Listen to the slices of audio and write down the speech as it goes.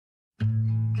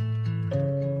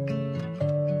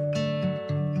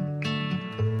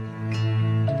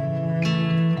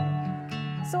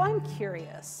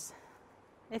curious,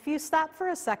 if you stop for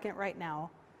a second right now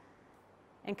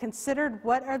and considered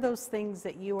what are those things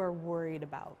that you are worried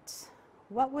about,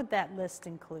 what would that list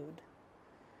include?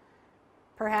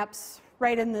 Perhaps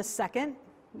right in this second,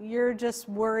 you're just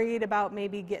worried about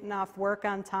maybe getting off work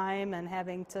on time and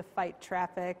having to fight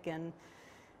traffic, and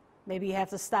maybe you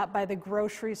have to stop by the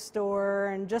grocery store,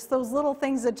 and just those little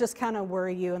things that just kind of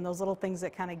worry you, and those little things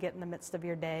that kind of get in the midst of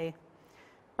your day.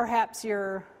 Perhaps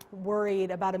you're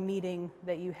worried about a meeting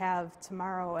that you have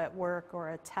tomorrow at work, or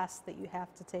a test that you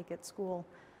have to take at school.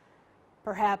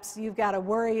 Perhaps you've got a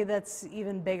worry that's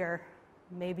even bigger.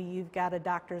 Maybe you've got a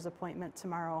doctor's appointment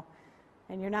tomorrow,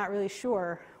 and you're not really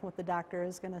sure what the doctor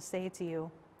is going to say to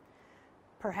you.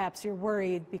 Perhaps you're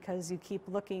worried because you keep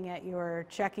looking at your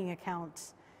checking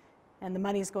account and the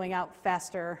money's going out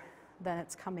faster than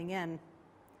it's coming in.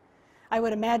 I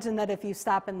would imagine that if you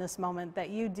stop in this moment,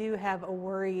 that you do have a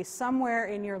worry somewhere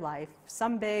in your life,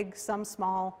 some big, some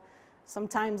small,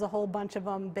 sometimes a whole bunch of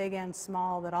them, big and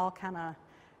small, that all kind of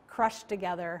crushed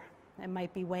together and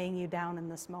might be weighing you down in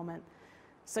this moment.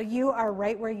 So you are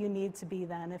right where you need to be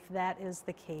then, if that is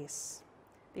the case.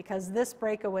 Because this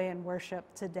breakaway in worship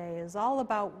today is all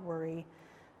about worry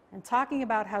and talking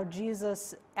about how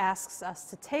Jesus asks us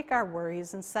to take our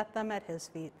worries and set them at his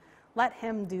feet. Let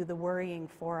him do the worrying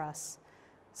for us.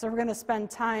 So we're going to spend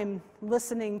time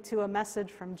listening to a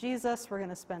message from Jesus. We're going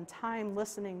to spend time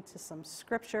listening to some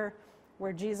scripture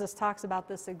where Jesus talks about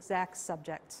this exact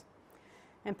subject.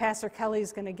 And Pastor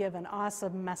Kelly's going to give an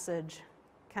awesome message,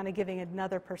 kind of giving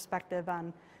another perspective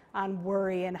on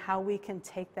worry and how we can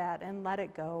take that and let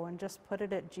it go and just put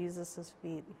it at Jesus'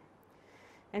 feet.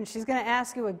 And she's going to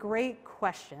ask you a great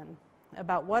question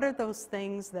about what are those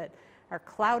things that are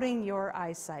clouding your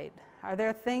eyesight. Are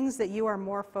there things that you are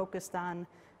more focused on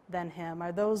than him?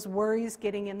 Are those worries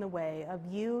getting in the way of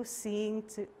you seeing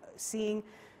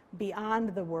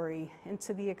beyond the worry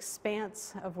into the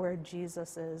expanse of where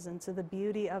Jesus is, into the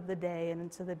beauty of the day and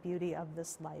into the beauty of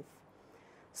this life?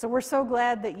 So we're so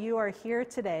glad that you are here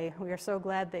today. We are so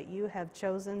glad that you have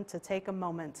chosen to take a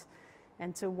moment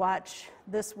and to watch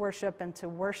this worship and to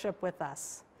worship with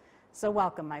us. So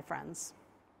welcome, my friends.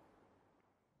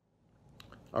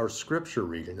 Our scripture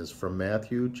reading is from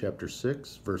Matthew chapter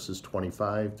 6, verses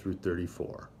 25 through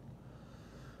 34.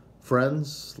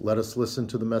 Friends, let us listen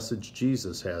to the message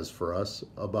Jesus has for us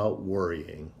about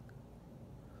worrying.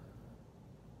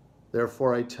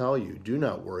 Therefore I tell you, do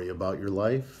not worry about your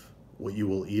life, what you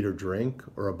will eat or drink,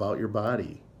 or about your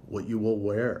body, what you will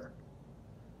wear.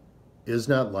 Is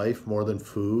not life more than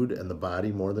food, and the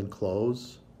body more than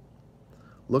clothes?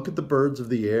 Look at the birds of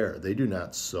the air. They do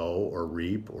not sow or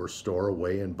reap or store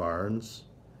away in barns,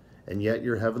 and yet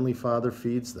your heavenly Father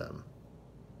feeds them.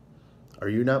 Are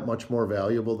you not much more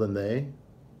valuable than they?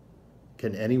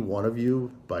 Can any one of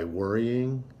you, by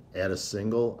worrying, add a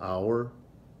single hour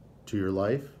to your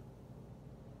life?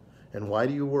 And why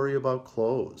do you worry about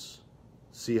clothes?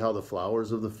 See how the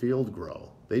flowers of the field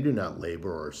grow. They do not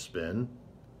labor or spin.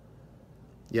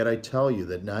 Yet I tell you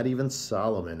that not even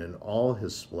Solomon in all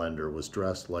his splendor was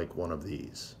dressed like one of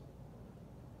these.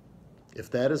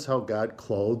 If that is how God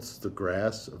clothes the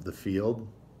grass of the field,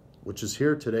 which is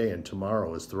here today and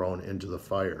tomorrow is thrown into the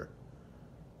fire,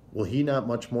 will he not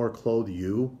much more clothe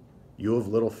you, you of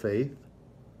little faith?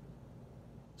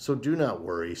 So do not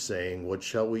worry, saying, what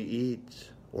shall we eat?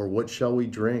 Or what shall we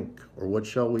drink? Or what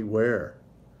shall we wear?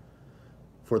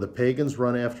 For the pagans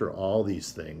run after all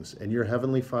these things, and your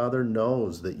heavenly Father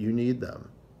knows that you need them.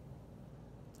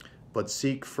 But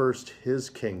seek first his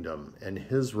kingdom and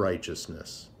his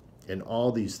righteousness, and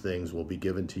all these things will be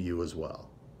given to you as well.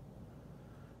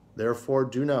 Therefore,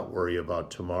 do not worry about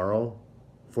tomorrow,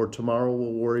 for tomorrow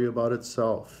will worry about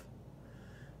itself.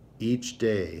 Each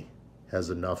day has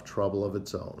enough trouble of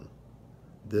its own.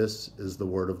 This is the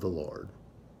word of the Lord.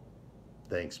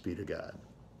 Thanks be to God.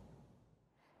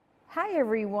 Hi,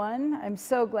 everyone. I'm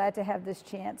so glad to have this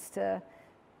chance to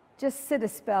just sit a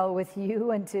spell with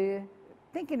you and to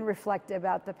think and reflect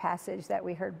about the passage that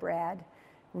we heard Brad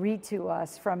read to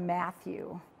us from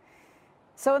Matthew.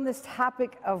 So in this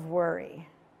topic of worry,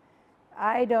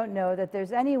 I don't know that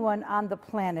there's anyone on the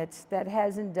planet that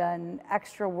hasn't done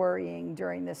extra worrying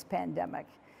during this pandemic.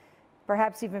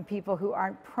 Perhaps even people who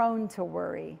aren't prone to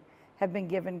worry have been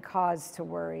given cause to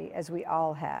worry, as we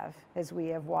all have, as we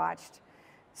have watched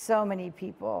so many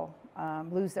people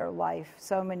lose their life,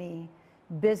 so many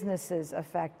businesses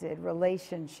affected,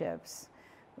 relationships.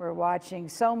 We're watching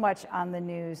so much on the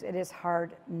news, it is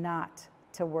hard not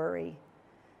to worry.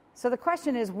 So the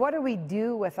question is, what do we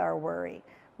do with our worry?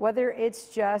 Whether it's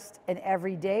just an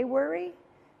everyday worry,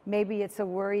 Maybe it's a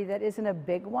worry that isn't a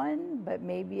big one, but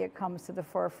maybe it comes to the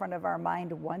forefront of our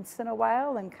mind once in a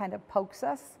while and kind of pokes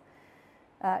us.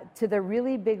 To the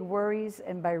really big worries,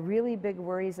 and by really big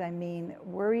worries, I mean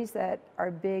worries that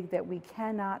are big that we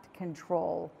cannot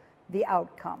control the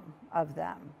outcome of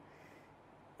them.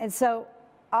 And so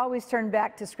always turn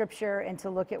back to Scripture and to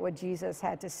look at what Jesus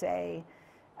had to say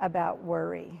about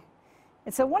worry.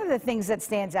 And so one of the things that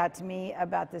stands out to me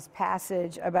about this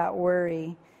passage about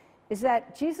worry is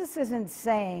that Jesus isn't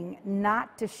saying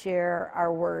not to share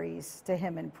our worries to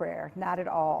him in prayer, not at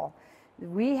all.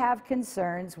 We have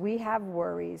concerns, we have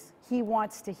worries. He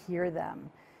wants to hear them.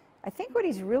 I think what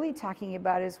he's really talking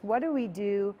about is what do we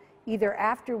do either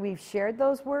after we've shared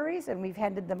those worries and we've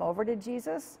handed them over to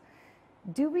Jesus?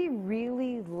 Do we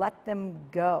really let them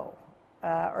go?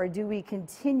 Or do we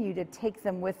continue to take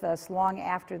them with us long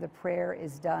after the prayer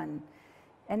is done?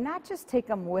 And not just take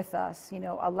them with us,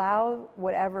 allow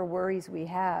whatever worries we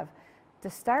have to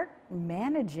start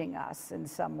managing us in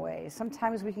some way.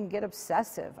 Sometimes we can get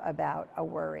obsessive about a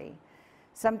worry.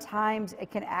 Sometimes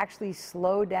it can actually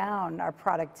slow down our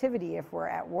productivity if we're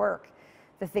at work,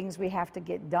 the things we have to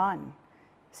get done.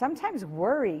 Sometimes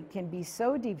worry can be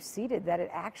so deep-seated that it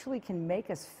actually can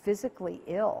make us physically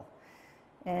ill.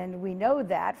 And we know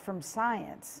that from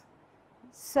science.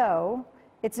 So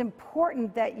it's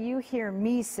important that you hear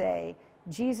me say,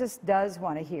 Jesus does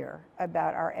want to hear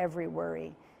about our every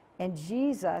worry. And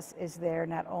Jesus is there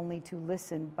not only to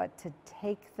listen, but to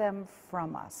take them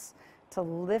from us, to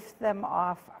lift them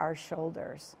off our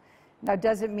shoulders. Now,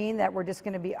 does it mean that we're just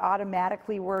going to be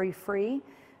automatically worry-free?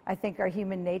 I think our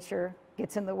human nature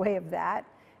gets in the way of that.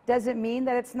 Does it mean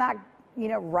that it's not,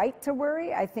 right to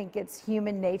worry? I think it's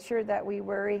human nature that we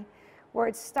worry, where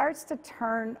it starts to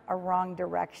turn a wrong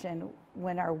direction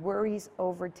when our worries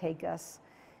overtake us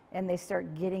and they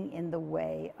start getting in the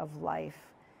way of life.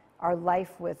 Our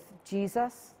life with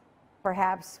Jesus,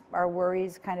 perhaps our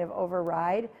worries kind of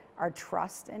override our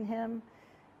trust in him.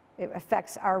 It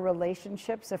affects our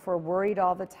relationships if we're worried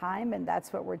all the time, and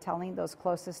that's what we're telling those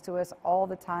closest to us all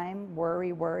the time,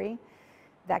 worry, worry.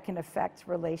 That can affect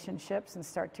relationships and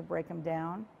start to break them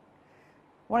down.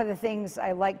 One of the things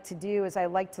I like to do is I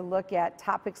like to look at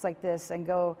topics like this and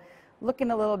go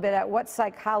looking a little bit at what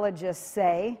psychologists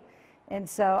say. And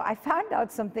so I found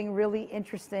out something really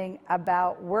interesting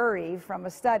about worry from a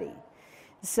study.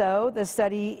 So the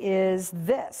study is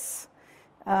this,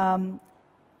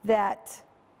 that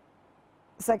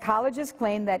psychologists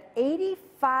claim that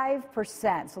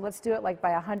 85%, so let's do it like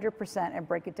by 100% and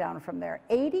break it down from there,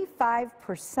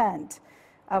 85%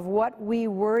 of what we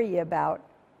worry about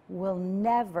will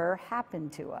never happen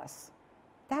to us.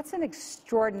 That's an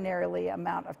extraordinarily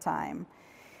amount of time.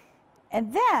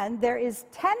 And then there is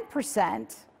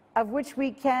 10% of which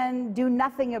we can do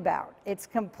nothing about. It's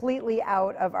completely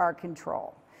out of our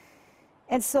control.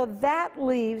 And so that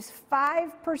leaves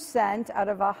 5% out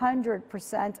of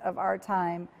 100% of our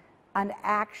time on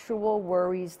actual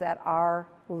worries that are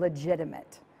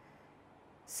legitimate.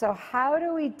 So how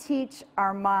do we teach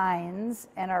our minds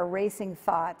and our racing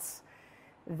thoughts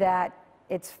that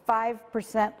it's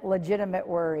 5% legitimate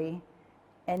worry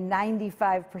and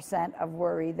 95% of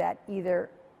worry that either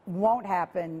won't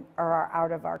happen or are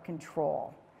out of our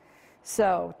control?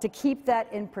 So to keep that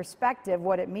in perspective,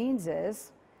 what it means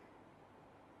is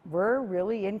we're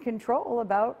really in control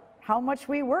about how much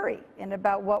we worry and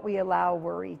about what we allow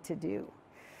worry to do.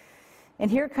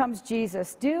 And here comes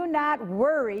Jesus. Do not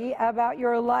worry about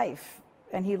your life.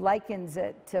 And he likens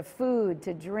it to food,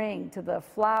 to drink, to the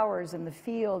flowers in the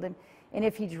field. And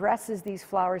if he dresses these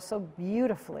flowers so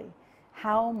beautifully,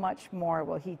 how much more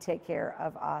will he take care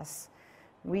of us?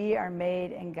 We are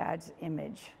made in God's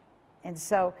image. And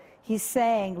so he's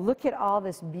saying, look at all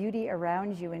this beauty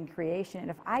around you in creation. And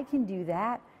if I can do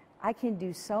that, I can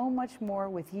do so much more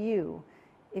with you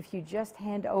if you just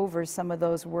hand over some of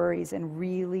those worries and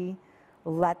really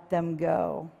let them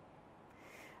go.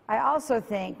 I also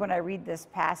think when I read this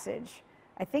passage,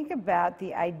 I think about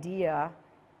the idea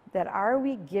that are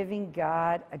we giving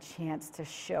God a chance to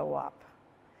show up?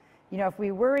 If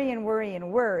we worry and worry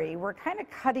and worry, we're kind of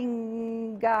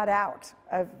cutting God out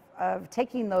of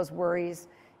taking those worries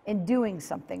and doing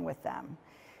something with them.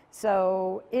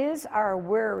 So is our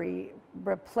worry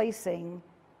replacing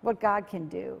what God can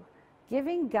do?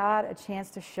 Giving God a chance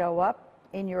to show up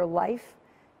in your life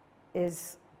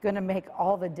is going to make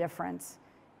all the difference,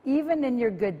 even in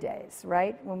your good days,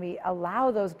 right? When we allow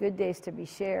those good days to be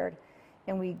shared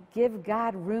and we give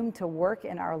God room to work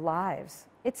in our lives,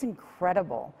 it's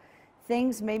incredible.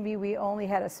 Things maybe we only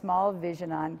had a small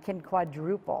vision on can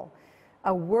quadruple.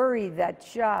 A worry that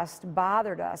just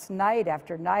bothered us night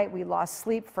after night, we lost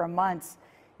sleep for months,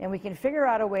 And we can figure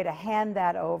out a way to hand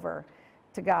that over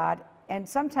to God. And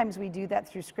sometimes we do that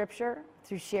through Scripture,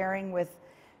 through sharing with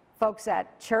folks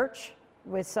at church,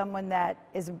 with someone that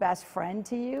is a best friend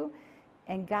to you.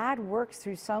 And God works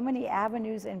through so many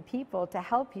avenues and people to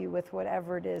help you with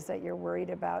whatever it is that you're worried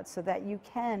about so that you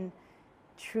can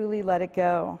truly let it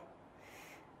go.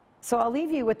 So I'll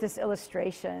leave you with this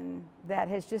illustration that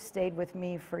has just stayed with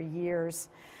me for years.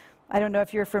 I don't know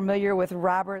if you're familiar with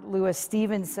Robert Louis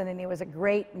Stevenson, and he was a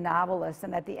great novelist.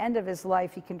 And at the end of his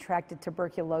life, he contracted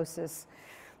tuberculosis.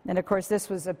 And of course, this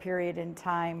was a period in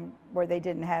time where they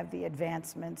didn't have the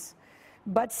advancements.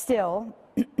 But still,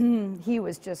 he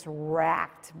was just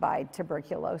racked by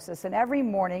tuberculosis. And every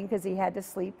morning, because he had to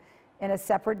sleep in a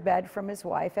separate bed from his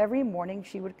wife, every morning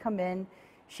she would come in,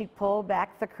 she'd pull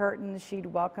back the curtains, she'd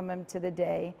welcome him to the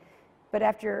day. But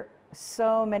after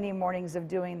so many mornings of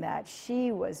doing that,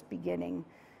 she was beginning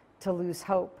to lose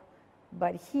hope.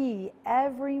 But he,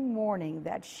 every morning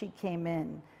that she came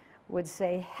in, would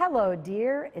say, "Hello,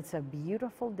 dear, it's a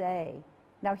beautiful day."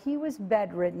 Now, he was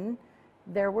bedridden.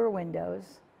 There were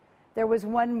windows. There was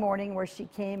one morning where she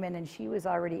came in and she was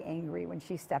already angry when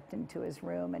she stepped into his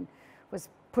room and was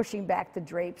pushing back the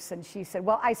drapes. And she said,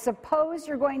 "Well, I suppose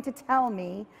you're going to tell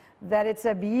me that it's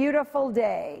a beautiful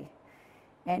day."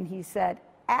 And he said,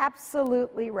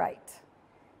 "Absolutely right."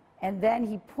 And then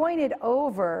he pointed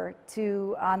over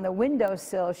to, on the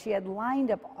windowsill, she had lined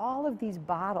up all of these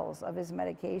bottles of his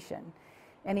medication.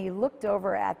 And he looked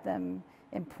over at them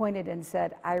and pointed and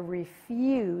said, "I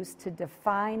refuse to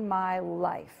define my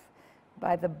life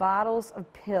by the bottles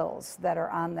of pills that are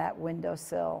on that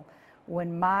windowsill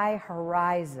when my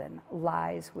horizon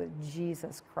lies with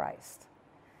Jesus Christ."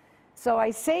 So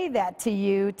I say that to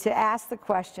you to ask the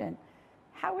question,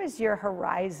 how is your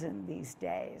horizon these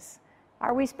days?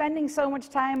 Are we spending so much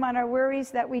time on our worries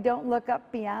that we don't look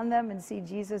up beyond them and see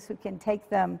Jesus who can take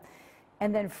them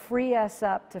and then free us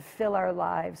up to fill our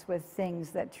lives with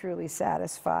things that truly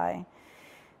satisfy?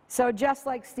 So just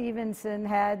like Stevenson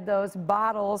had those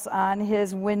bottles on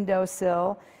his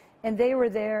windowsill, and they were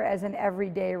there as an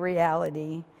everyday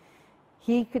reality,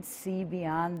 he could see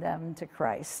beyond them to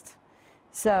Christ.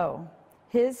 So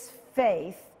his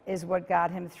faith is what got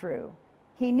him through.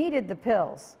 He needed the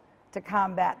pills to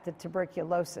combat the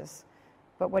tuberculosis,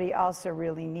 but what he also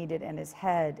really needed in his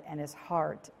head and his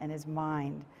heart and his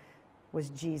mind was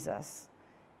Jesus.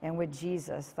 And with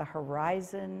Jesus, the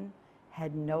horizon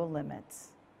had no limits.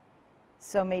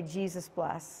 So may Jesus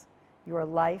bless your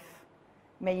life.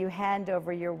 May you hand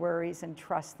over your worries and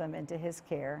trust them into his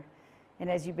care. And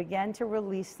as you begin to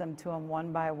release them to him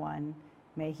one by one,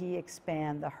 may he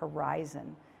expand the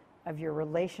horizon of your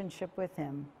relationship with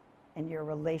him and your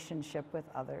relationship with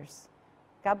others.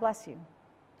 God bless you.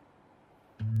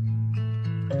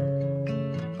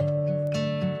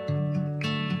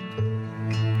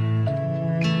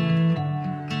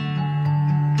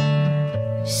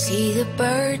 See the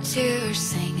birds who are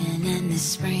singing in the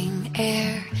spring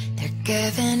air. They're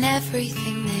given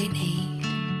everything they need.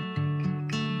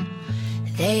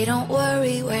 They don't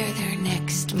worry where their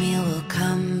next meal will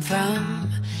come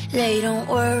from. They don't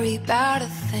worry about a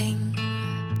thing.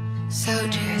 So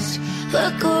just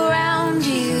look around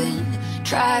you and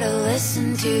try to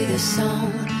listen to the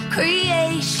song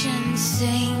creation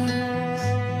sings.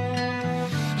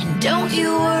 And don't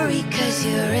you worry, 'cause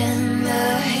you're in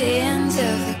the hands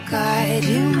of the God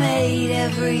who made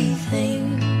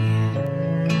everything.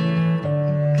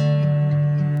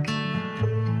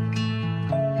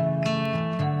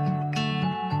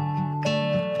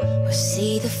 We'll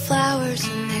see the flowers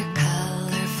in their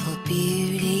colorful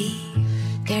beauty.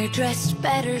 They're dressed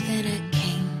better than a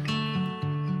king.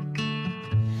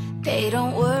 They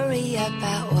don't worry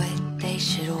about what they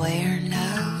should wear,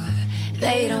 no.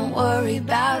 They don't worry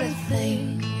about a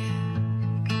thing.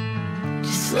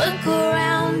 Just look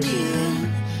around you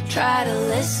and try to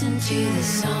listen to the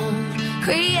song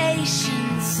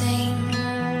creation sings.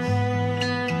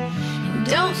 And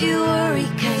don't you worry,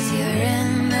 'cause you're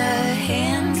in the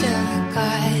hands of the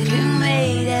God who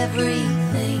made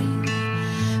everything.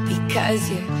 Because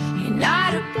you're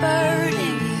not a bird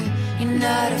and you're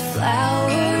not a flower.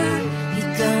 You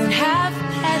don't have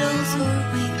petals or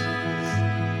wings.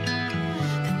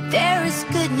 But there is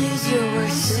good news, you're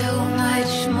worth so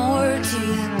much more to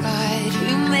the God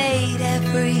who made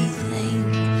everything.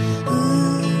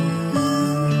 Ooh, ooh,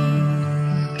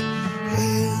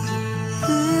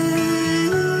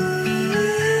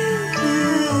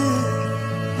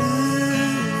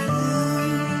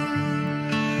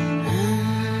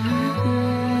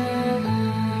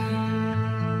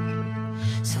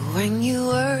 So when you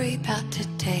worry about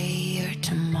today or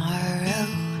tomorrow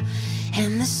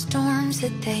and the storms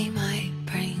that they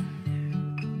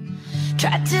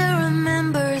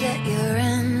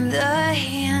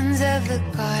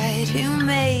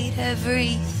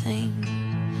everything.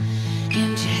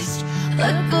 And just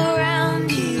look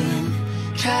around you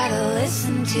and try to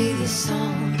listen to the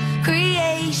song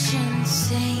creation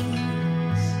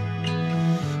sings.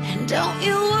 And don't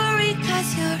you worry,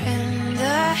 'cause you're in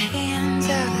the hands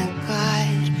of the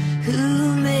God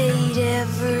who made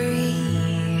everything.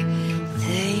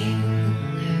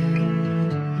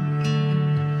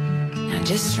 Now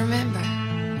just remember,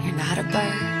 you're not a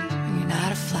bird, you're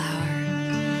not a flower.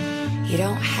 You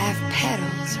don't have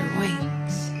petals or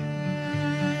wings.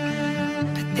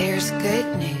 But there's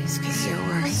good news, 'cause you're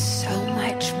worth so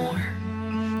much more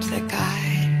to the God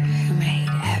who made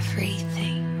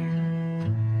everything.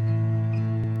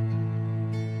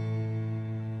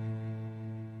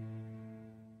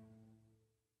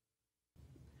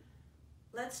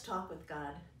 Let's talk with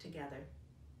God together.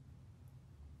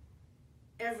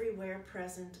 Everywhere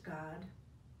present God,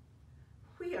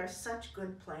 we are such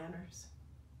good planners.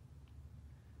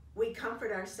 We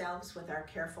comfort ourselves with our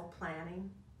careful planning.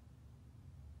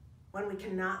 When we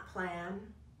cannot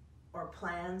plan or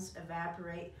plans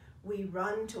evaporate, we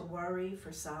run to worry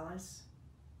for solace.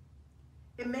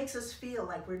 It makes us feel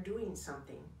like we're doing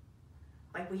something,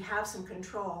 like we have some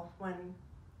control when,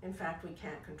 in fact, we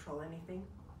can't control anything.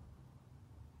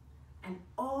 And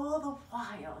all the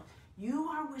while, you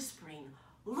are whispering,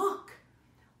 look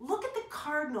at the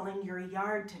cardinal in your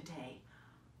yard today.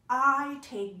 I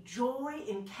take joy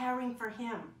in caring for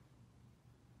him.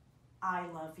 I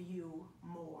love you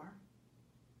more.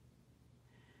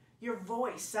 Your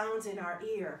voice sounds in our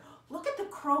ear. Look at the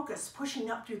crocus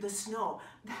pushing up through the snow.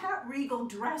 That regal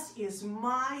dress is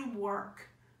my work.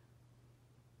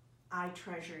 I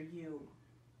treasure you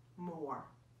more.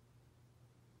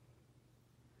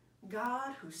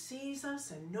 God, who sees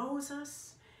us and knows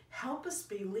us, help us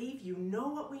believe you know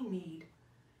what we need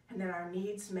and that our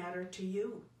needs matter to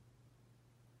you.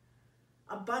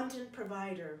 Abundant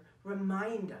provider,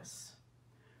 remind us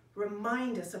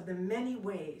of the many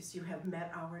ways you have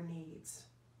met our needs.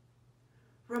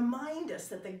 Remind us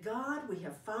that the God we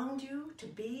have found you to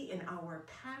be in our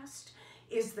past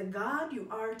is the God you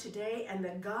are today and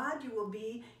the God you will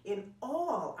be in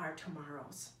all our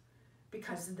tomorrows,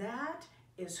 because that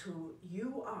is who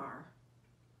you are.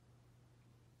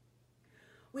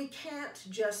 We can't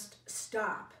just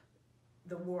stop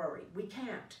the worry. We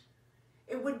can't.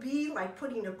 It would be like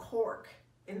putting a cork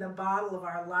in the bottle of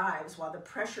our lives while the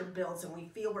pressure builds and we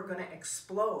feel we're going to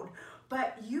explode.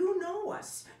 But you know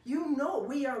us. You know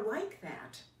we are like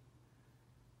that.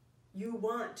 You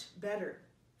want better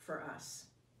for us.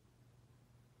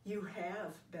 You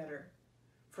have better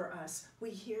for us. We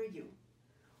hear you.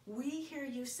 We hear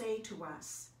you say to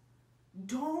us,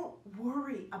 don't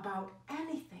worry about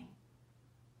anything.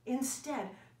 Instead,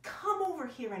 come over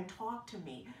here and talk to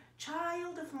me,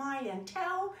 child of mine, and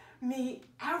tell me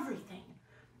everything.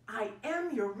 I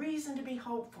am your reason to be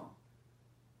hopeful.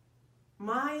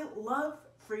 My love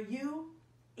for you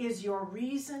is your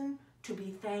reason to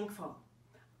be thankful.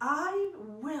 I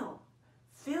will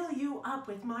fill you up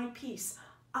with my peace,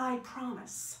 I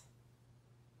promise.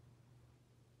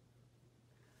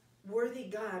 Worthy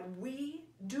God, we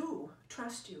do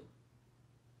trust you.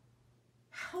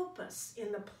 Help us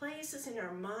in the places in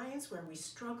our minds where we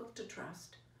struggle to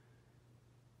trust.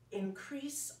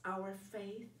 Increase our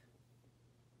faith.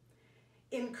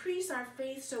 Increase our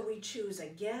faith so we choose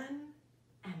again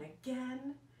and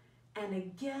again and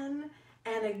again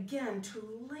and again to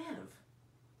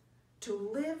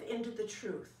live into the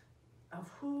truth of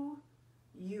who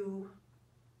you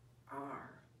are.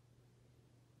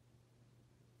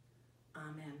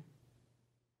 Amen.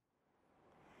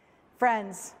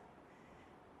 Friends,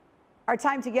 our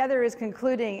time together is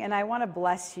concluding, and I want to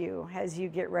bless you as you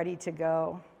get ready to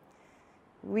go.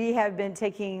 We have been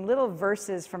taking little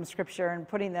verses from Scripture and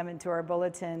putting them into our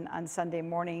bulletin on Sunday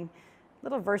morning,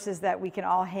 little verses that we can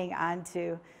all hang on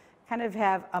to, kind of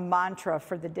have a mantra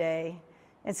for the day.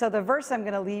 And so the verse I'm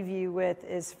going to leave you with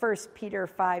is 1 Peter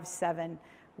 5:7,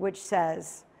 which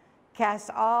says,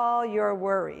 "Cast all your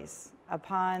worries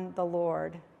upon the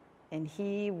Lord, and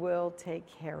he will take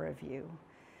care of you."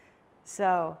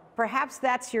 So perhaps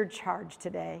that's your charge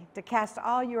today, to cast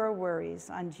all your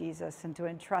worries on Jesus and to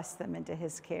entrust them into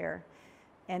his care.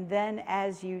 And then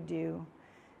as you do,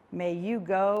 may you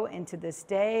go into this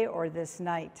day or this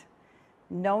night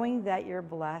knowing that you're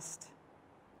blessed.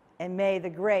 And may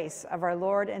the grace of our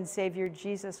Lord and Savior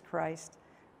Jesus Christ,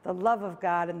 the love of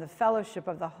God, and the fellowship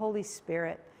of the Holy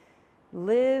Spirit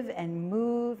live and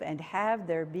move and have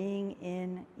their being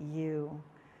in you.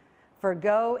 For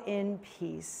go in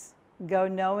peace. Go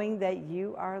knowing that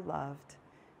you are loved.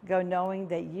 Go knowing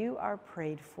that you are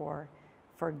prayed for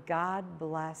God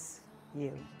bless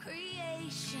you.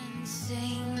 Creation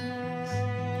sings.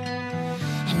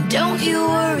 And don't you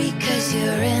worry, 'cause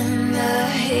you're in the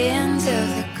hands of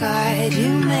the God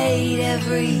who made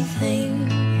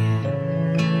everything.